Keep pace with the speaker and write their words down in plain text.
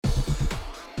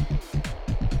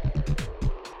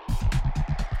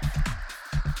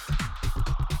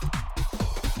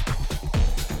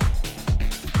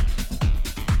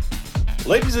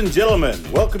Ladies and gentlemen,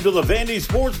 welcome to the Vandy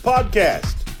Sports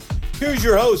Podcast. Here's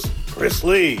your host, Chris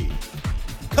Lee.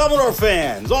 Commodore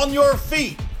fans, on your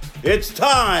feet. It's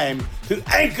time to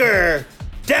anchor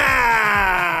down.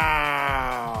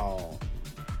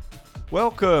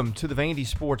 Welcome to the Vandy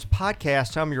Sports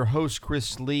Podcast. I'm your host,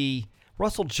 Chris Lee.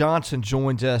 Russell Johnson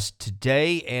joins us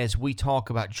today as we talk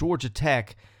about Georgia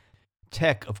Tech.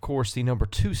 Tech, of course, the number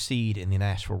 2 seed in the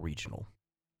Nashville Regional.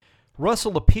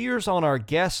 Russell appears on our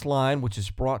guest line, which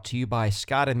is brought to you by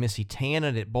Scott and Missy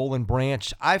Tannen at Boll &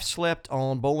 Branch. I've slept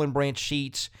on Boll & Branch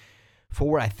sheets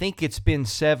for, I think it's been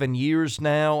 7 years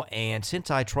now, and since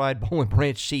I tried Boll &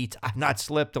 Branch sheets, I've not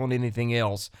slept on anything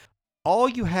else. All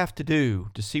you have to do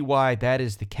to see why that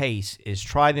is the case is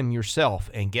try them yourself,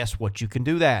 and guess what? You can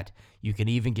do that. You can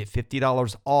even get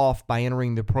 $50 off by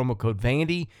entering the promo code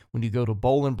Vandy when you go to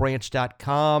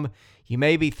bollandbranch.com. You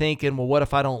may be thinking, well, what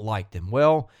if I don't like them?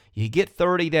 Well, you get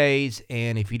 30 days,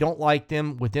 and if you don't like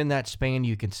them within that span,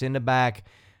 you can send them back.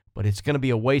 But it's going to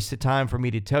be a waste of time for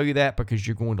me to tell you that because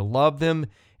you're going to love them,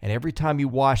 and every time you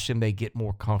wash them, they get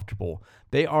more comfortable.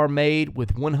 They are made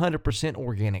with 100%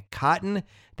 organic cotton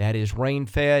that is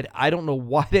rain-fed. I don't know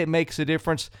why that makes a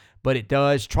difference, but it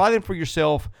does. Try them for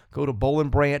yourself. Go to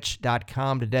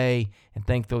bollandbranch.com today and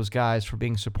thank those guys for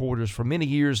being supporters for many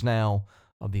years now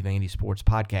of the Vandy Sports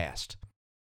Podcast.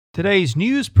 Today's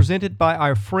news presented by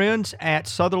our friends at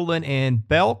Sutherland and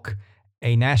Belk,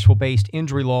 a Nashville-based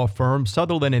injury law firm.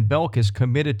 Sutherland and Belk is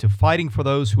committed to fighting for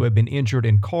those who have been injured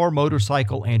in car,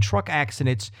 motorcycle, and truck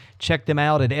accidents. Check them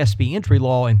out at SB Injury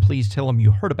Law, and please tell them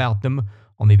you heard about them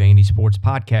on the Vandy Sports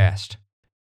Podcast.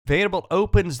 Vanderbilt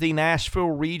opens the Nashville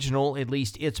Regional, at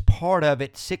least it's part of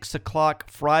it, 6 o'clock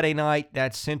Friday night.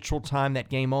 That's Central Time, that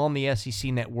game on the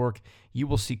SEC Network. You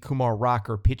will see Kumar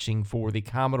Rocker pitching for the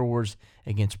Commodores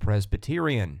against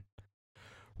Presbyterian.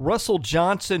 Russell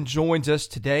Johnson joins us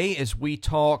today as we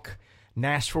talk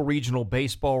Nashville Regional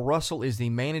Baseball. Russell is the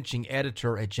managing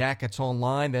editor at Jackets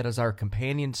Online. That is our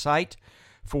companion site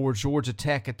for Georgia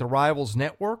Tech at the Rivals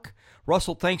Network.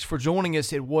 Russell, thanks for joining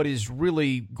us at what is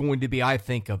really going to be, I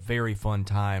think, a very fun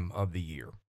time of the year.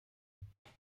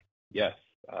 Yes,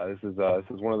 this is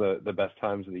one of the best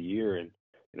times of the year, and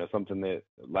something that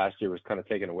last year was kind of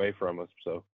taken away from us.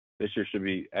 So this year should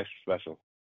be extra special.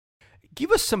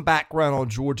 Give us some background on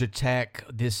Georgia Tech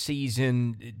this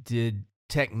season. Did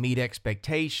Tech meet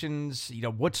expectations?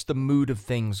 What's the mood of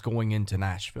things going into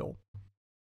Nashville?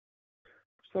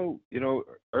 So,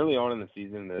 early on in the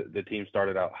season, the team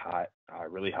started out hot,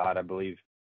 really hot. I believe,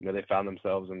 they found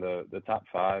themselves in the top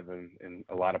 5 in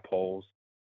a lot of polls.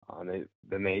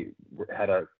 They had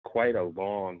quite a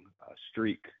long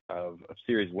streak of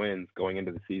series wins going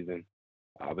into the season.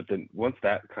 But then once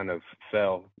that kind of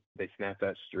fell, they snapped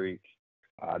that streak.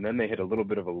 And then they hit a little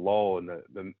bit of a lull in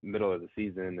the middle of the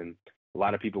season, and a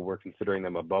lot of people were considering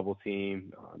them a bubble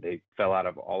team. They fell out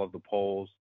of all of the polls.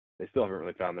 They still haven't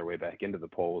really found their way back into the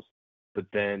polls. But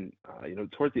then,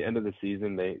 towards the end of the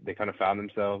season, they kind of found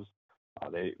themselves.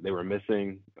 They were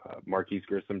missing Marquise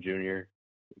Grissom Jr.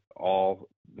 all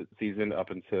the season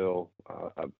up until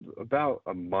about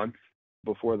a month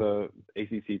before the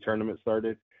ACC tournament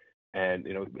started. And,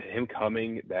 him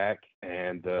coming back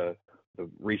and the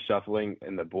reshuffling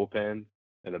in the bullpen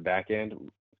and the back end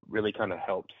really kind of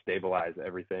helped stabilize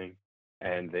everything.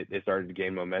 And they started to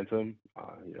gain momentum.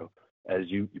 As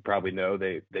you probably know,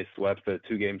 they swept the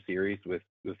 2-game series with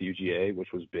UGA,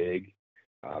 which was big.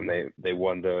 They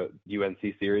won the UNC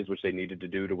series, which they needed to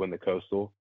do to win the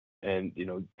Coastal. And,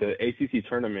 the ACC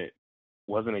tournament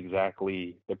wasn't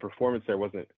exactly – the performance there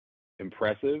wasn't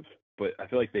impressive, but I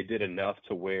feel like they did enough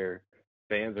to where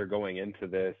fans are going into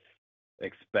this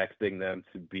expecting them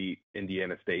to beat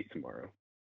Indiana State tomorrow.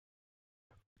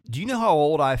 Do you know how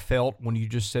old I felt when you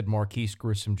just said Marquise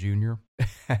Grissom Jr.?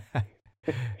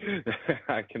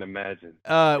 I can imagine.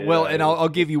 Well, and I'll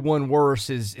give you one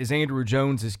worse. Is Andrew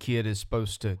Jones's kid is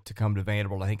supposed to come to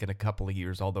Vanderbilt, I think, in a couple of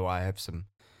years, although I have some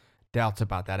doubts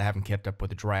about that. I haven't kept up with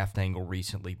the draft angle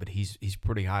recently, but he's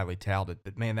pretty highly touted.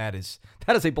 But, man, that is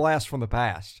a blast from the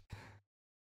past.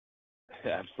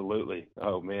 Absolutely.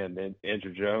 Oh, man, and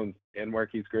Andrew Jones and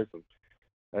Marquise Grissom.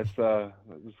 It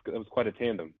was quite a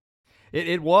tandem.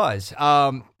 It was.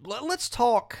 Let's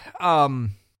talk.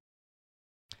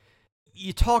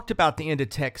 You talked about the end of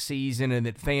Tech season and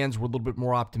that fans were a little bit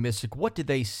more optimistic. What did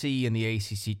they see in the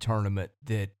ACC tournament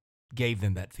that gave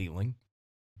them that feeling?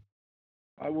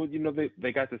 Well,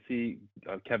 they got to see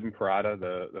Kevin Parada,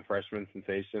 the freshman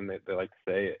sensation that they like to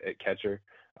say at catcher.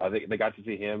 They got to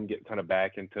see him get kind of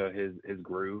back into his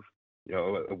groove.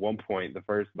 At one point, the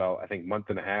first about, I think, month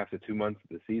and a half to 2 months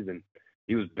of the season,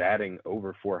 he was batting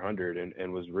over 400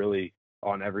 and was really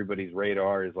on everybody's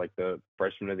radar as like the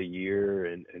freshman of the year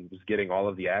and was getting all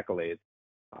of the accolades.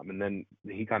 And then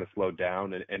he kind of slowed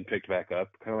down and picked back up,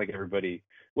 kind of like everybody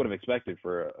would have expected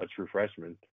for a true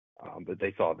freshman. But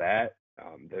they saw that.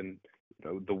 Then,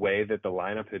 the way that the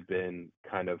lineup had been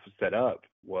kind of set up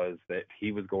was that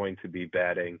he was going to be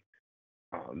batting.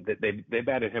 That they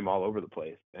batted him all over the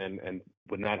place, and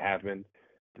when that happened,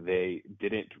 they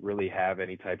didn't really have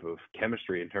any type of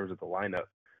chemistry in terms of the lineup.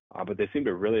 But they seem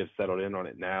to really have settled in on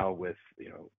it now with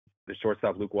the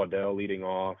shortstop Luke Waddell leading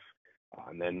off.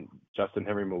 And then Justin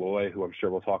Henry Malloy, who I'm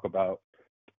sure we'll talk about,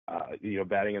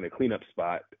 batting in the cleanup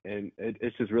spot. And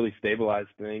it's just really stabilized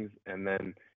things. And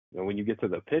then, when you get to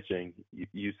the pitching,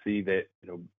 you see that,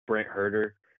 Brent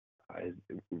Herter has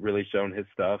really shown his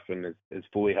stuff and is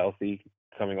fully healthy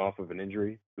coming off of an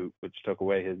injury, which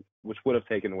would have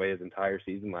taken away his entire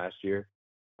season last year.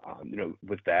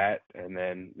 With that, and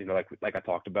then, like I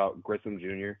talked about, Grissom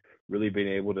Jr. really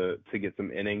being able to get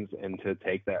some innings and to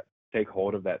take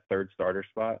hold of that third starter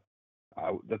spot.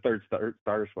 The third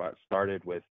starter spot started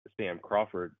with Sam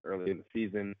Crawford early in the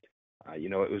season.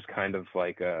 It was kind of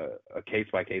like a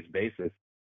case-by-case basis.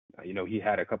 He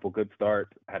had a couple good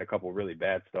starts, had a couple really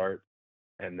bad starts,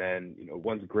 and then,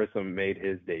 once Grissom made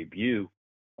his debut,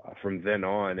 from then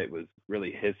on, it was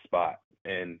really his spot.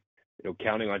 And,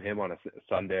 counting on him on a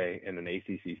Sunday in an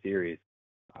ACC series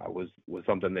was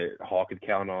something that Hall could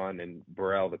count on and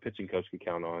Burrell, the pitching coach, could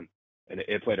count on. And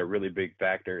it played a really big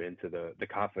factor into the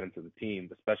confidence of the team,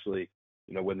 especially,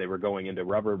 when they were going into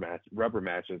rubber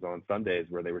matches on Sundays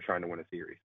where they were trying to win a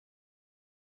series.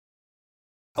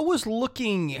 I was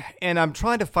looking, and I'm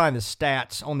trying to find the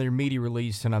stats on their media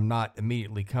release, and I'm not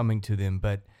immediately coming to them,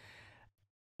 but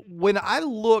when I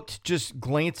looked, just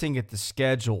glancing at the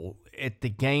schedule, at the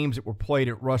games that were played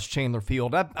at Rush Chandler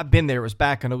Field, I've been there. It was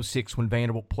back in 2006 when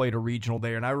Vanderbilt played a regional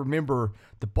there, and I remember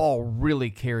the ball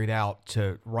really carried out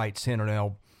to right center.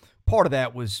 Now, part of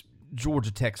that was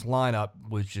Georgia Tech's lineup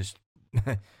was just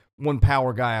one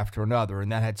power guy after another,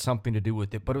 and that had something to do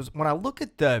with it. But it was, when I look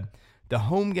at the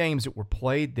home games that were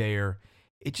played there,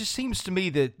 it just seems to me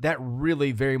that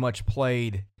really very much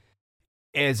played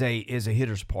as a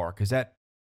hitter's park. Is that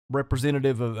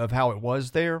representative of how it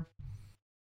was there?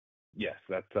 Yes,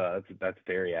 that's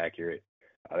very accurate.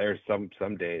 There's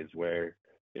some days where,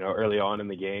 early on in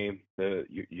the game,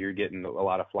 you're getting a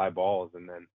lot of fly balls, and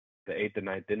then the 8th and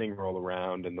 9th inning roll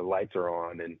around and the lights are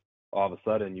on, and all of a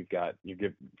sudden you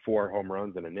get 4 home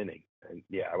runs in an inning. And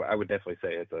yeah, I would definitely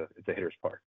say it's a hitter's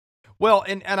park. Well,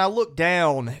 and I look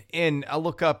down and I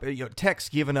look up, Tech's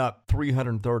given up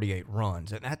 338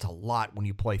 runs, and that's a lot when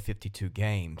you play 52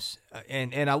 games.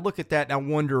 And I look at that and I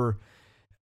wonder,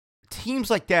 teams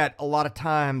like that a lot of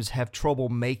times have trouble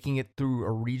making it through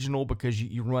a regional because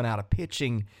you run out of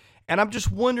pitching. And I'm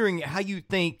just wondering how you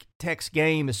think Tech's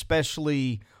game,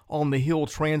 especially on the hill,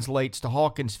 translates to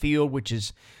Hawkins Field, which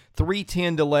is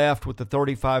 310 to left with the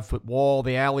 35-foot wall.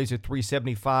 The alleys are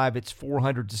 375. It's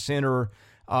 400 to center.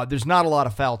 There's not a lot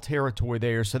of foul territory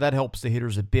there, so that helps the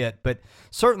hitters a bit. But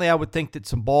certainly I would think that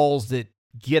some balls that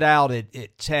get out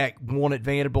at Tech won at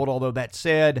Vanderbilt, although that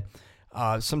said,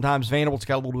 sometimes Vanderbilt's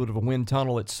got a little bit of a wind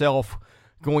tunnel itself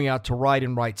going out to right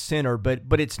and right center.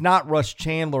 But it's not Rush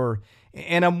Chandler.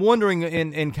 And I'm wondering,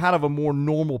 in kind of a more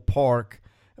normal park,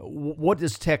 what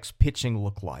does Tech's pitching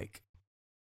look like?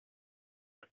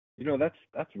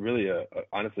 That's really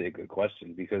honestly a good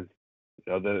question, because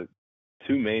the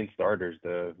two main starters,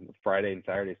 the Friday and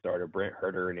Saturday starter, Brent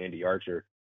Herter and Andy Archer,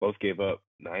 both gave up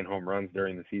 9 home runs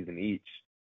during the season each.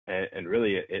 And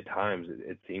really, at times,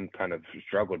 it seemed kind of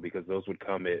struggled because those would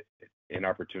come at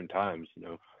inopportune times.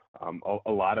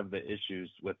 A lot of the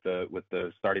issues with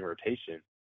the starting rotation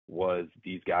was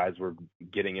these guys were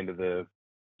getting into the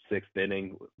 6th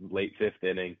inning, late 5th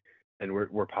inning, and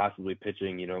we're possibly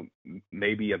pitching,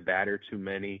 maybe a batter too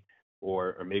many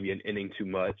or maybe an inning too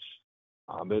much.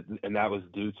 And that was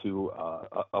due to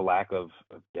a lack of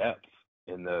depth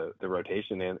in the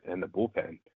rotation and the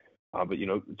bullpen. But,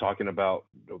 talking about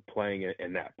playing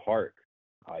in that park,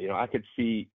 I could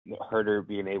see Herter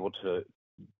being able to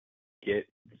get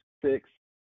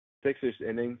six-ish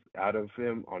innings out of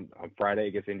him on Friday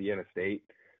against Indiana State.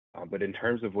 But in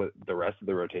terms of what the rest of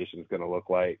the rotation is going to look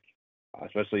like,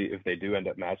 especially if they do end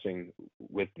up matching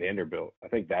with Vanderbilt, I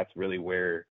think that's really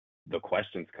where the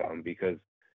questions come, because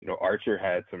Archer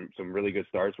had some really good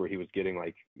starts where he was getting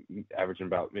averaging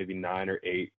about maybe 9 or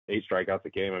 8 strikeouts a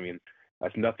game. I mean,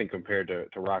 that's nothing compared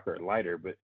to Rocker and Leiter,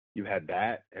 but you had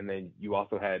that, and then you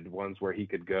also had ones where he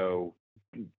could go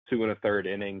 2 1/3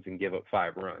 innings and give up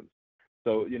 5 runs.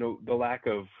 So the lack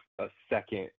of a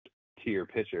second tier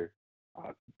pitcher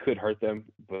could hurt them.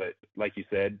 But like you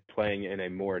said, playing in a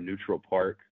more neutral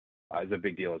park is a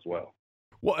big deal as well.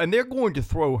 Well, and they're going to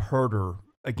throw Herder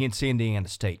against Indiana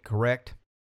State, correct?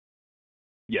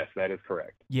 Yes, that is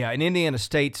correct. Yeah, and Indiana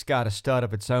State's got a stud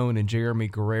of its own in Jeremy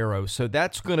Guerrero. So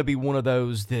that's going to be one of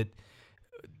those that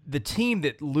the team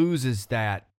that loses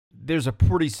that, there's a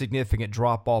pretty significant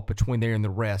drop-off between there and the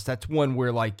rest. That's one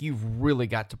where, like, you've really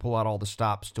got to pull out all the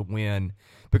stops to win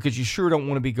because you sure don't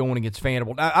want to be going against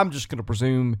Vanderbilt. I'm just going to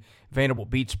presume Vanderbilt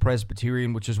beats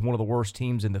Presbyterian, which is one of the worst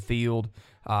teams in the field.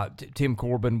 Tim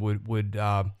Corbin would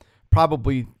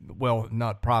probably, well,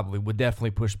 not probably, would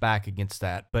definitely push back against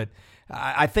that. But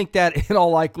I think that in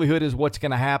all likelihood is what's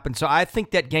going to happen. So I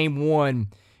think that game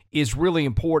one is really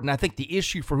important. I think the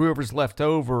issue for whoever's left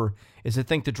over is I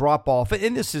think the drop-off,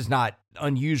 and this is not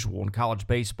unusual in college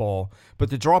baseball, but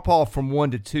the drop-off from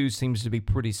 1 to 2 seems to be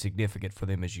pretty significant for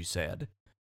them, as you said.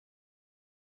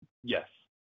 Yes.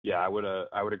 Yeah, I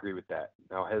would agree with that.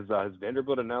 Now, has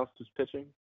Vanderbilt announced who's pitching?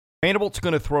 Vanderbilt's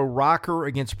going to throw Rocker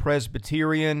against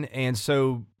Presbyterian, and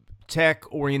so Tech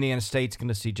or Indiana State's going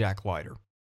to see Jack Leiter.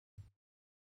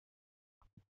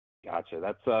 Gotcha.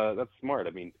 That's smart.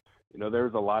 I mean, there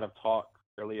was a lot of talk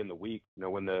early in the week,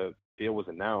 when the deal was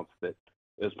announced, that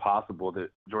it was possible that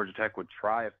Georgia Tech would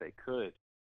try, if they could,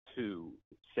 to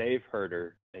save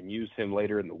Herder and use him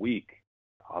later in the week.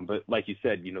 But like you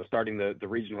said, starting the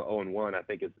regional 0-1, I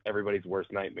think is everybody's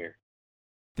worst nightmare.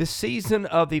 This season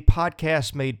of the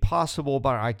podcast made possible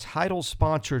by our title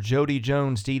sponsor, Jody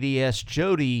Jones DDS.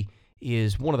 Jody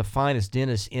is one of the finest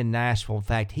dentists in Nashville. In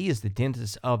fact, he is the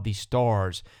dentist of the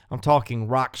stars. I'm talking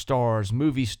rock stars,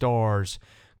 movie stars,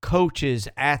 coaches,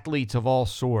 athletes of all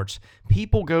sorts.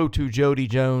 People go to Jody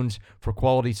Jones for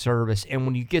quality service, and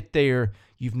when you get there,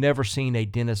 you've never seen a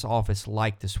dentist's office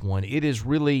like this one. It is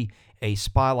really a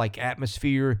spa-like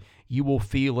atmosphere. You will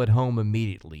feel at home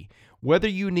immediately. Whether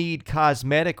you need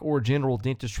cosmetic or general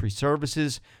dentistry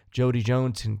services, Jody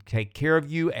Jones can take care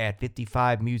of you at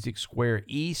 55 Music Square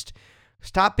East.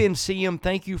 Stop in, see him.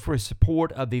 Thank you for his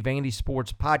support of the Vandy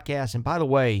Sports Podcast. And by the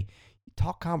way,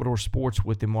 talk Commodore sports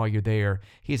with him while you're there.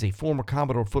 He is a former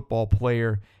Commodore football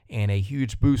player and a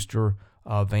huge booster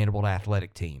of Vanderbilt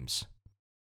athletic teams.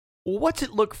 Well, what's it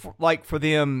look like for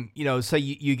them, say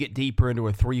you get deeper into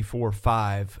a 3, 4,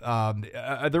 5?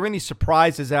 Are there any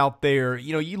surprises out there?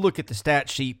 You look at the stat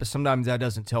sheet, but sometimes that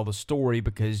doesn't tell the story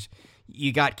because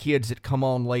you got kids that come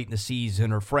on late in the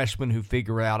season or freshmen who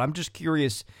figure out. I'm just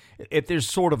curious if there's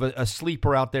sort of a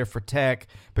sleeper out there for Tech,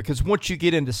 because once you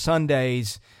get into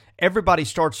Sundays, everybody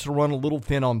starts to run a little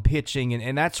thin on pitching,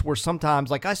 and that's where sometimes,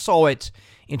 like I saw it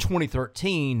in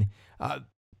 2013,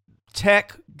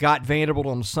 Tech got Vanderbilt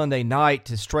on Sunday night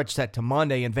to stretch that to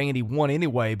Monday, and Vandy won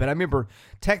anyway. But I remember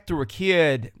Tech threw a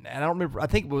kid, and I don't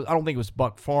think it was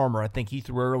Buck Farmer. I think he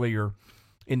threw earlier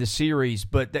in the series,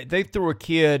 but they threw a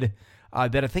kid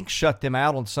that I think shut them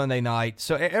out on Sunday night.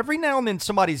 So every now and then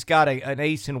somebody's got an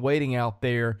ace in waiting out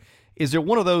there. Is there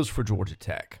one of those for Georgia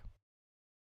Tech?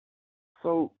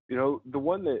 So the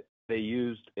one that they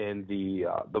used in the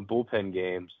bullpen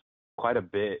games quite a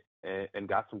bit and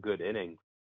got some good innings.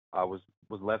 Was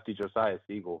lefty Josiah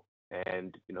Siegel,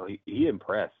 and he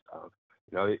impressed.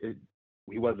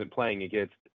 He wasn't playing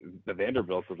against the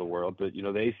Vanderbilts of the world, but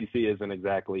the ACC isn't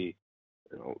exactly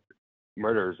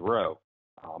murderer's row.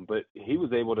 But he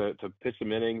was able to pitch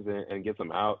some innings and get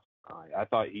some outs. I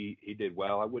thought he did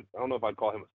well. I don't know if I'd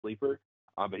call him a sleeper,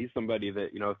 but he's somebody that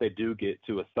if they do get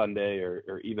to a Sunday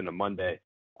or even a Monday,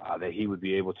 that he would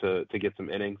be able to get some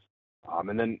innings.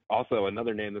 And then also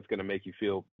another name that's going to make you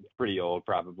feel pretty old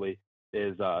probably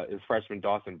is freshman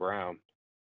Dawson Brown.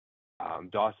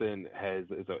 Dawson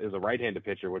is a right-handed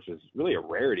pitcher, which is really a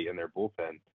rarity in their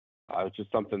bullpen. It's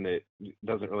just something that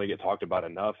doesn't really get talked about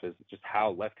enough, is just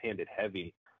how left-handed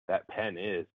heavy that pen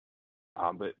is.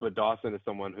 But Dawson is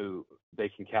someone who they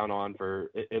can count on for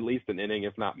at least an inning,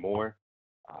 if not more.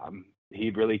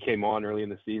 He really came on early in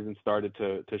the season, started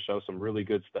to show some really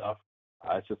good stuff.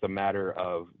 It's just a matter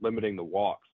of limiting the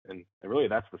walks, and really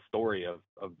that's the story of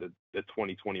the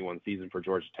 2021 season for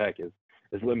Georgia Tech is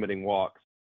limiting walks.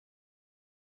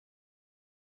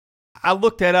 I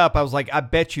looked that up. I was like, I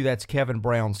bet you that's Kevin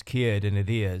Brown's kid, and it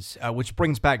is, which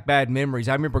brings back bad memories.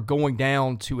 I remember going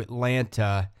down to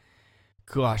Atlanta,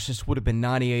 gosh, this would have been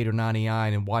 98 or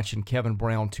 99, and watching Kevin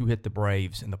Brown hit the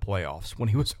Braves in the playoffs when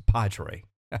he was a Padre.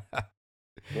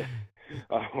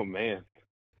 Oh, man.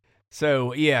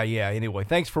 So, yeah. Anyway,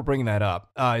 thanks for bringing that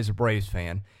up as a Braves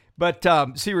fan. But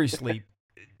seriously,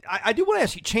 I do want to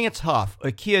ask you, Chance Huff,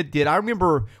 a kid I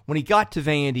remember when he got to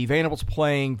Vanderbilt's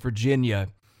playing Virginia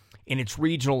in its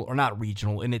regional, or not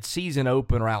regional, in its season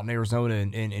opener out in Arizona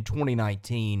in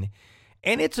 2019.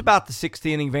 And it's about the sixth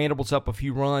inning. Vanderbilt's up a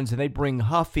few runs, and they bring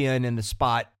Huff in the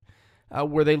spot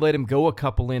where they let him go a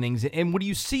couple innings. And when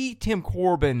you see Tim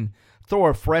Corbin throw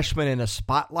a freshman in a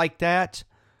spot like that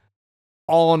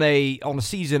on a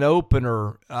season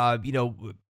opener,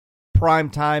 prime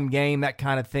time game, that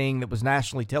kind of thing that was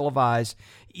nationally televised,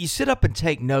 you sit up and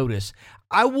take notice.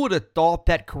 I would have thought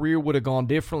that career would have gone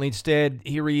differently. Instead,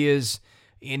 here he is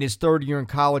in his third year in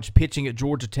college pitching at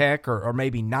Georgia Tech, or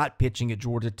maybe not pitching at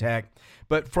Georgia Tech.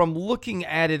 But from looking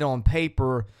at it on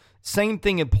paper, same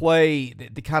thing in play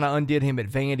that kind of undid him at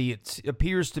Vandy. It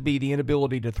appears to be the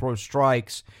inability to throw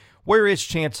strikes. Where is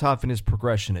Chance Huff in his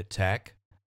progression at Tech?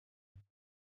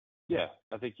 Yeah,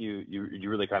 I think you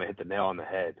really kind of hit the nail on the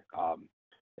head.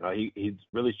 He's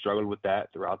really struggled with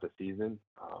that throughout the season.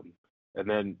 And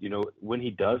then, when he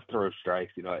does throw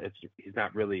strikes, he's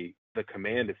not really, the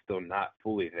command is still not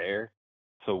fully there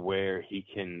to where he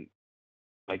can,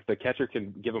 like, the catcher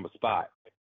can give him a spot.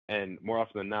 And more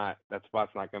often than not, that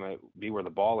spot's not going to be where the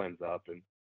ball ends up.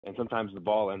 And sometimes the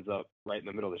ball ends up right in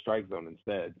the middle of the strike zone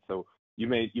instead. So you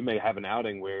may have an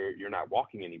outing where you're not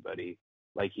walking anybody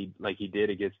like he did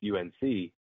against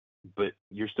UNC, but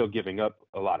you're still giving up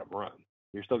a lot of runs.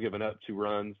 You're still giving up 2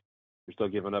 runs. You're still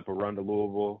giving up a run to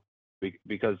Louisville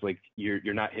because like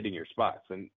you're not hitting your spots.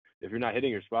 And if you're not hitting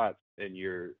your spots and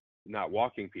you're not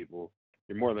walking people,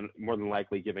 you're more than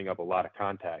likely giving up a lot of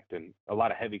contact, and a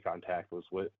lot of heavy contact was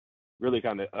what really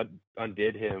kind of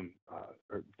undid him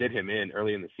or did him in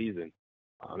early in the season.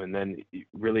 And then he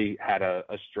really had a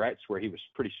stretch where he was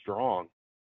pretty strong.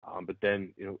 But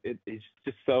then, it's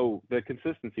just so the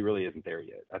consistency really isn't there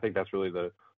yet. I think that's really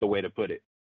the way to put it.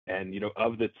 And,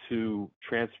 of the 2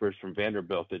 transfers from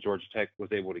Vanderbilt that Georgia Tech was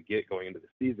able to get going into the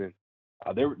season,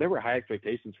 there were high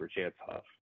expectations for Chance Huff.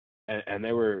 And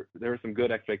there were some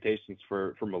good expectations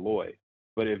for Malloy.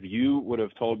 But if you would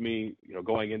have told me,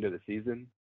 going into the season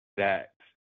that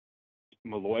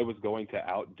Malloy was going to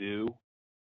outdo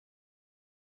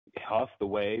Huff the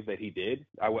way that he did,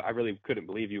 I really couldn't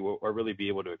believe you or really be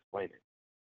able to explain it.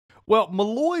 Well,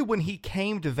 Malloy, when he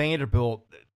came to Vanderbilt,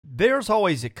 there's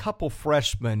always a couple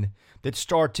freshmen that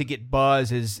start to get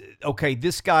buzz as, okay,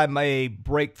 this guy may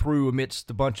break through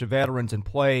amidst a bunch of veterans and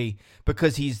play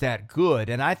because he's that good.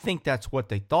 And I think that's what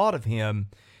they thought of him.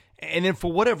 And then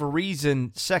for whatever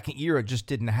reason, second year, it just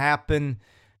didn't happen.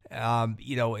 And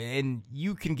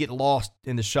you can get lost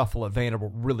in the shuffle at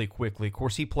Vanderbilt really quickly. Of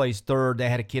course, he plays third. They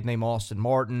had a kid named Austin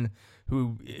Martin,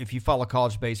 who, if you follow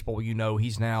college baseball,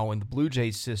 he's now in the Blue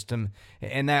Jays system,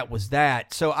 and that was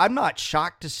that. So I'm not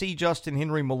shocked to see Justin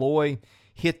Henry Malloy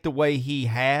hit the way he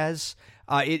has.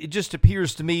 It just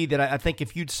appears to me that I think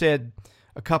if you'd said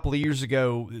a couple of years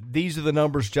ago, these are the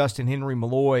numbers Justin Henry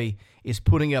Malloy is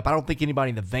putting up, I don't think anybody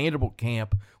in the Vanderbilt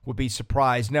camp would be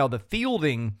surprised. Now, the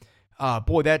fielding,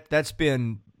 that's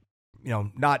been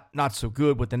not so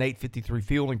good with an .853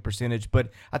 fielding percentage, but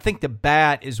I think the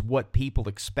bat is what people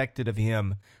expected of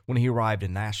him when he arrived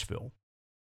in Nashville.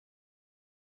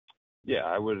 Yeah,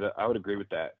 I would agree with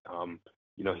that.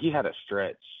 He had a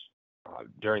stretch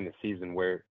during the season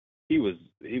where he was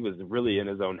really in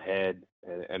his own head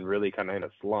and really kind of in a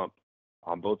slump,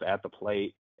 both at the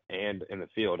plate and in the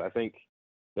field. I think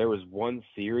there was one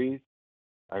series.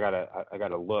 I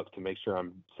gotta look to make sure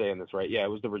I'm saying this right. Yeah, it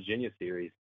was the Virginia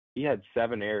series. He had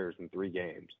 7 errors in 3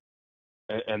 games,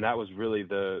 and that was really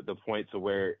the point to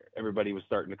where everybody was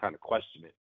starting to kind of question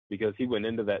it, because he went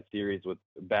into that series with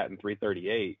batting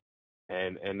 .338,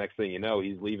 and next thing you know,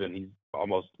 he's leaving. He's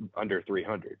almost under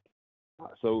 300.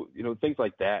 So things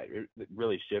like that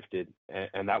really shifted,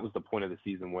 and that was the point of the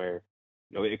season where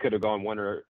it could have gone one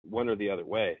or the other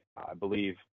way. I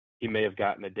believe he may have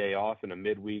gotten a day off in a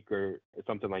midweek or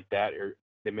something like that, or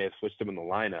they may have switched him in the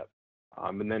lineup.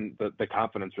 And then the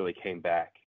confidence really came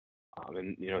back.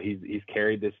 And he's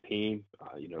carried this team.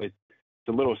 It's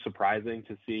a little surprising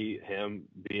to see him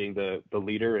being the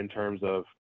leader in terms of,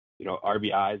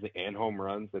 RBIs and home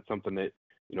runs. That's something that,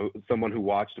 someone who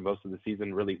watched most of the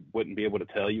season really wouldn't be able to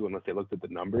tell you unless they looked at the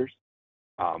numbers.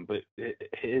 But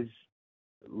his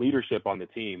leadership on the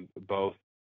team, both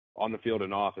on the field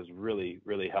and off, has really,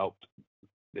 really helped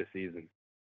this season.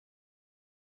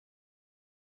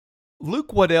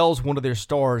 Luke Waddell's one of their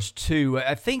stars, too.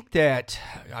 I think that,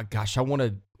 I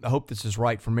hope this is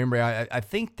right from memory. I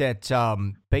think that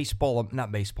not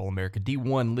Baseball America,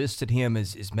 D1 listed him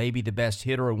as maybe the best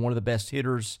hitter and one of the best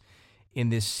hitters in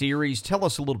this series. Tell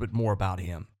us a little bit more about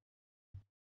him.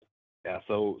 Yeah,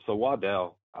 so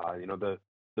Waddell, the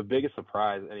biggest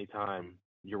surprise anytime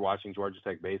you're watching Georgia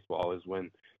Tech baseball is when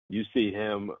you see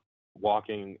him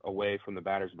walking away from the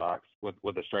batter's box with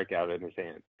a strikeout in his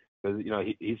hand. because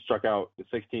he struck out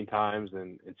 16 times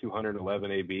and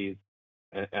 211 ABs,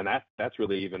 and that's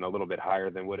really even a little bit higher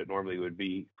than what it normally would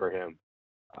be for him.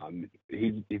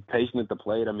 He's patient at the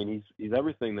plate. I mean, he's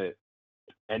everything that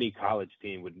any college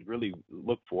team would really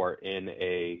look for in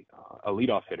a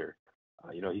leadoff hitter.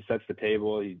 He sets the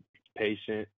table. He's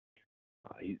patient.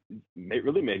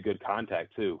 Really made good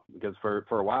contact too, because for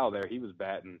a while there he was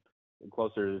batting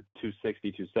closer to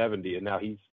 260, 270, and now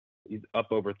he's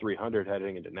up over 300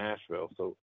 heading into Nashville.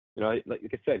 So, like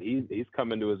I said, he's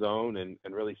come into his own and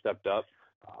really stepped up.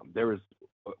 There was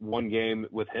one game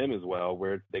with him as well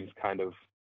where things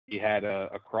he had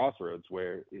a crossroads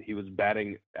where he was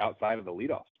batting outside of the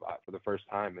leadoff spot for the first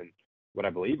time in what I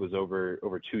believe was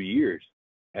over 2 years,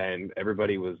 and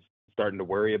everybody was starting to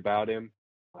worry about him.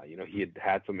 He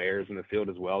had some errors in the field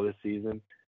as well this season.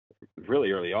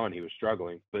 Really early on, he was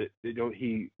struggling, but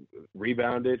he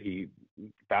rebounded. He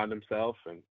found himself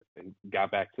and got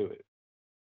back to it.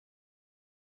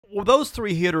 Well, those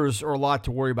three hitters are a lot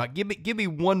to worry about. Give me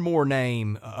one more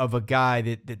name of a guy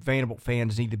that Vanderbilt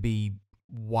fans need to be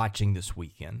watching this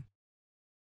weekend.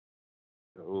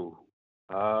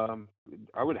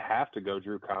 I would have to go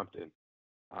Drew Compton.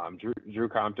 Drew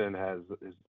Compton has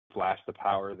flashed the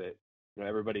power that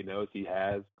everybody knows he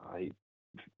has. He's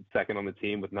second on the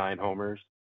team with 9 homers.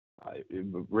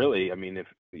 Really, I mean, if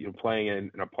you're playing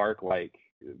in a park like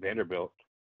Vanderbilt,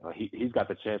 he's got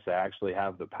the chance to actually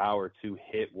have the power to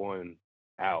hit one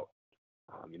out.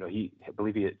 I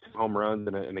believe he hit 2 home runs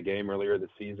in a game earlier this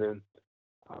season.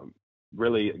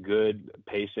 Really good,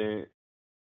 patient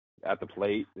at the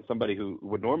plate. Somebody who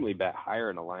would normally bat higher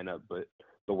in a lineup, but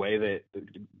the way that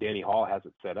Danny Hall has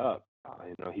it set up,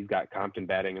 he's got Compton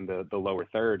batting in the lower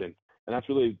third, and that's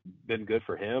really been good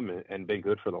for him and been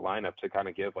good for the lineup to kind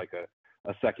of give like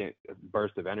a second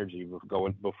burst of energy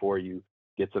going before you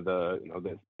get to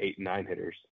the 8 and 9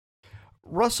 hitters.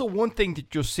 Russell, one thing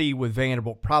that you'll see with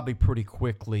Vanderbilt probably pretty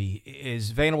quickly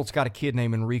is Vanderbilt's got a kid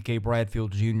named Enrique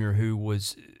Bradfield Jr. who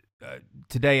was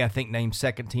today I think named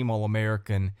second team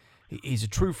All-American. He's a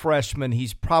true freshman.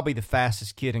 He's probably the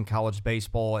fastest kid in college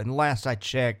baseball, and last I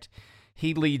checked,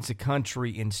 he leads the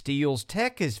country in steals.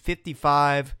 Tech is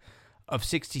 55 of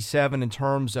 67 in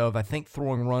terms of, I think,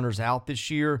 throwing runners out this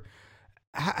year.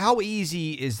 How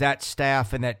easy is that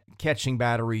staff and that catching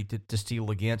battery to steal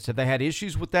against? Have they had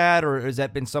issues with that, or has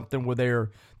that been something where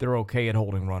they're okay at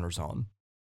holding runners on?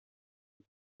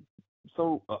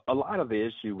 So a lot of the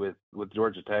issue with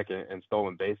Georgia Tech and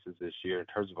stolen bases this year in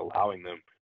terms of allowing them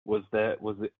was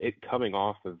it coming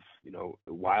off of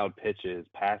wild pitches,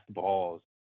 passed balls,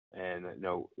 and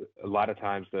a lot of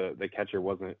times the catcher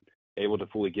wasn't able to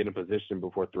fully get in position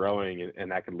before throwing,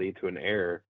 and that could lead to an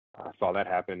error. I saw that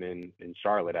happen in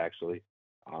Charlotte actually.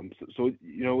 So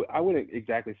I wouldn't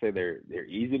exactly say they're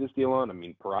easy to steal on. I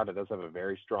mean, Parada does have a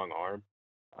very strong arm.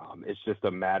 It's just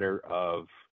a matter of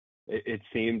it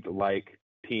seemed like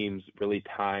teams really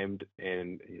timed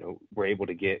and were able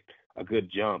to get a good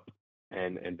jump,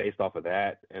 and based off of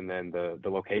that, and then the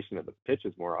location of the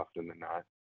pitches more often than not,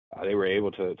 they were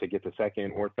able to get to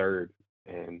second or third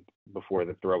and before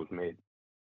the throw was made.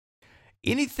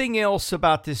 Anything else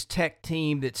about this Tech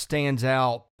team that stands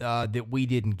out that we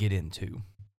didn't get into?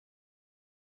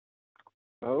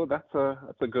 Oh, that's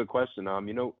a good question.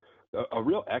 A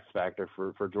real X factor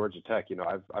for Georgia Tech.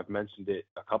 I've mentioned it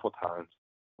a couple times,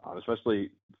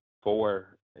 especially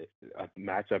for a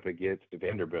matchup against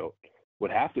Vanderbilt,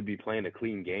 would have to be playing a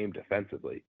clean game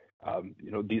defensively.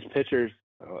 These pitchers,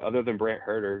 other than Brant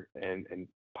Herter and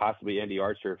possibly Andy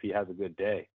Archer if he has a good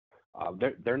day,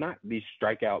 they're not these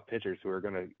strikeout pitchers who are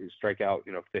going to strike out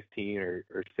 15 or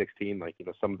 16 like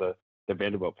some of the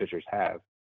Vanderbilt pitchers have.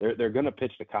 They're going to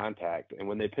pitch to contact, and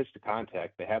when they pitch to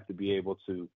contact, they have to be able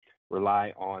to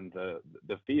rely on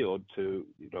the field to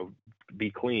be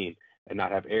clean and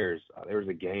not have errors. There was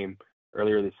a game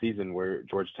earlier this season where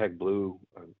Georgia Tech blew.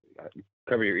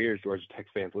 Cover your ears, Georgia Tech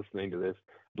fans listening to this.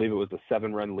 I believe it was a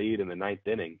 7-run lead in the 9th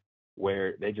inning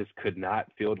where they just could not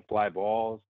field fly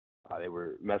balls. They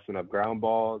were messing up ground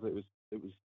balls. It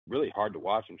was really hard to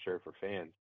watch, I'm sure, for fans.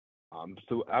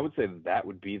 So I would say that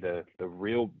would be the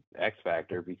real X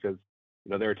factor, because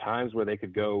there are times where they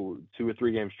could go 2 or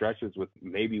 3 game stretches with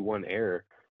maybe one error,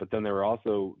 but then there were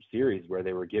also series where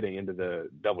they were getting into the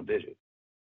double digits.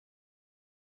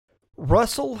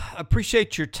 Russell,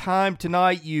 appreciate your time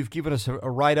tonight. You've given us a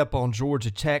write-up on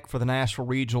Georgia Tech for the Nashville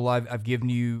Regional. I've given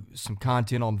you some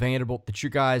content on Vanderbilt that you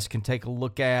guys can take a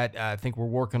look at. I think we're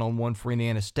working on one for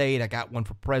Indiana State. I got one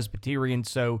for Presbyterian.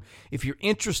 So if you're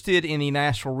interested in the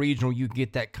Nashville Regional, you can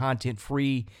get that content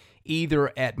free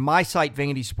either at my site,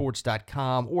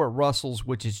 VanitySports.com, or at Russell's,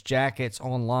 which is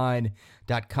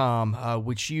JacketsOnline.com,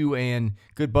 which you and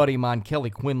good buddy of mine, Kelly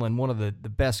Quinlan, one of the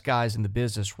best guys in the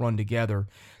business, run together.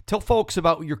 Tell folks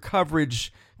about your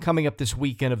coverage coming up this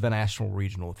weekend of the National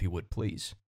Regional, if you would,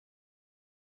 please.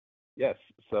 Yes,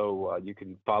 so you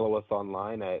can follow us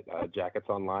online at Jackets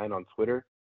Online on Twitter.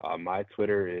 My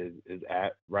Twitter is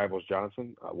at Rivals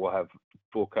Johnson. We'll have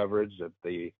full coverage of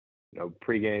the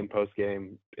pregame,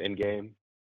 postgame, in-game,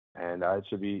 and it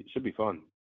should be fun.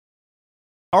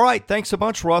 All right, thanks a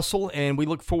bunch, Russell, and we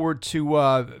look forward to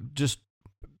I'm just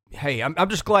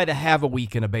glad to have a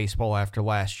weekend of baseball after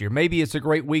last year. Maybe it's a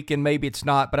great weekend, maybe it's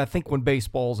not, but I think when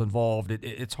baseball's involved,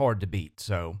 it's hard to beat.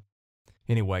 So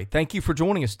anyway, thank you for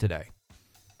joining us today.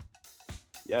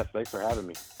 Yes, thanks for having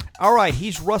me. All right,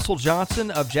 he's Russell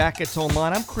Johnson of Jackets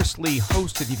Online. I'm Chris Lee,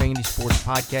 host of the Vandy Sports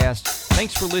Podcast.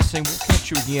 Thanks for listening. We'll catch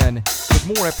you again with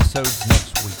more episodes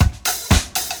next week.